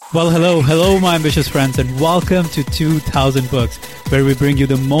Well, hello, my ambitious friends, and welcome to 2000 Books, where we bring you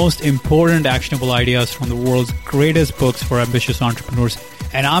the most important actionable ideas from the world's greatest books for ambitious entrepreneurs.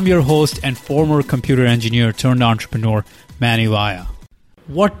 And I'm your host and former computer engineer turned entrepreneur, Manny Vaya.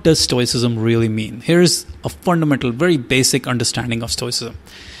 What does Stoicism really mean? Here's a fundamental, very basic understanding of Stoicism.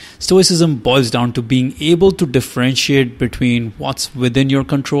 Stoicism boils down to being able to differentiate between what's within your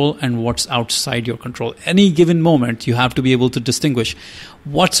control and what's outside your control. Any given moment, you have to be able to distinguish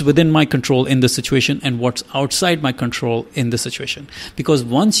what's within my control in this situation and what's outside my control in this situation. Because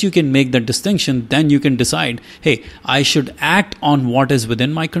once you can make that distinction, then you can decide, hey, I should act on what is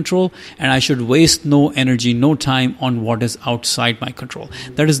within my control and I should waste no energy, no time on what is outside my control.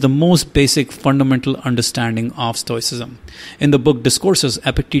 That is the most basic fundamental understanding of Stoicism. In the book Discourses,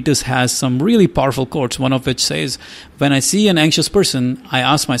 Epictetus has some really powerful quotes, one of which says, when I see an anxious person, I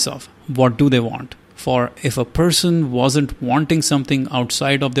ask myself, what do they want? For if a person wasn't wanting something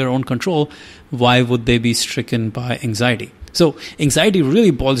outside of their own control, why would they be stricken by anxiety? So anxiety really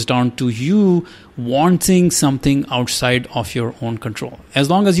boils down to you wanting something outside of your own control.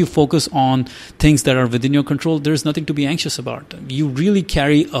 As long as you focus on things that are within your control, there's nothing to be anxious about. You really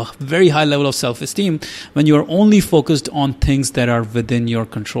carry a very high level of self-esteem when you are only focused on things that are within your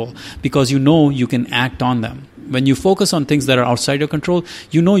control, because you know you can act on them. When you focus on things that are outside your control,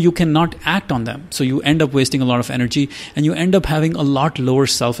 you know you cannot act on them. So you end up wasting a lot of energy and you end up having a lot lower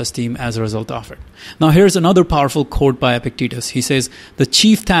self-esteem as a result of it. Now here's another powerful quote by Epictetus. He says, the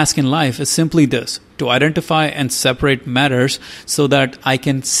chief task in life is simply this, to identify and separate matters so that I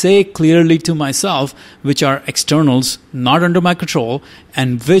can say clearly to myself which are externals, not under my control,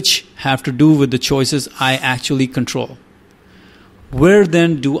 and which have to do with the choices I actually control. Where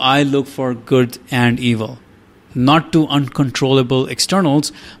then do I look for good and evil? Not to uncontrollable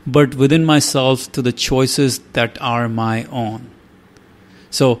externals, but within myself to the choices that are my own.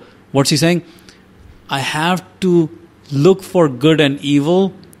 So, what's he saying? I have to look for good and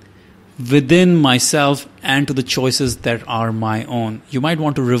evil within myself and to the choices that are my own. You might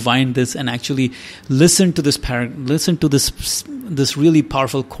want to rewind this and actually listen to this really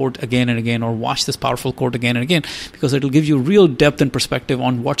powerful quote again and again, or watch this powerful quote again and again, because it will give you real depth and perspective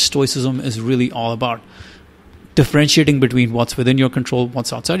on what Stoicism is really all about. Differentiating between what's within your control,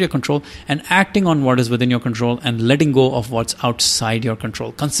 what's outside your control, and acting on what is within your control and letting go of what's outside your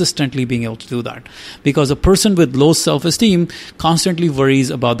control. Consistently being able to do that. Because a person with low self-esteem constantly worries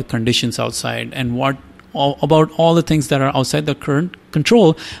about the conditions outside and about all the things that are outside their current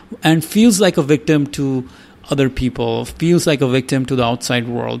control, and feels like a victim to other people, feels like a victim to the outside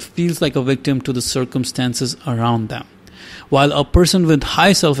world, feels like a victim to the circumstances around them. While a person with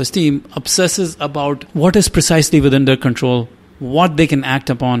high self-esteem obsesses about what is precisely within their control, what they can act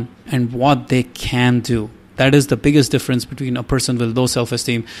upon, and what they can do. That is the biggest difference between a person with low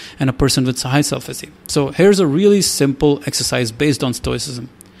self-esteem and a person with high self-esteem. So here's a really simple exercise based on Stoicism.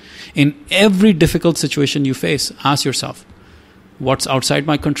 In every difficult situation you face, ask yourself, what's outside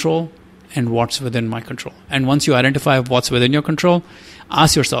my control and what's within my control? And once you identify what's within your control,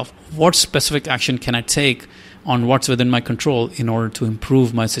 ask yourself, what specific action can I take on what's within my control in order to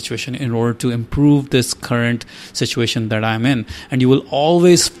improve my situation, in order to improve this current situation that I'm in. And you will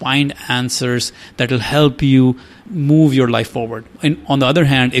always find answers that will help you move your life forward. And on the other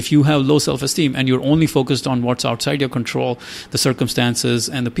hand, if you have low self-esteem and you're only focused on what's outside your control, the circumstances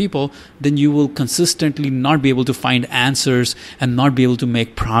and the people, then you will consistently not be able to find answers and not be able to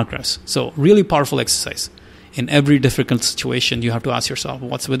make progress. So really powerful exercise. In every difficult situation, you have to ask yourself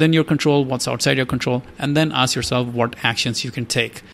what's within your control, what's outside your control, and then ask yourself what actions you can take.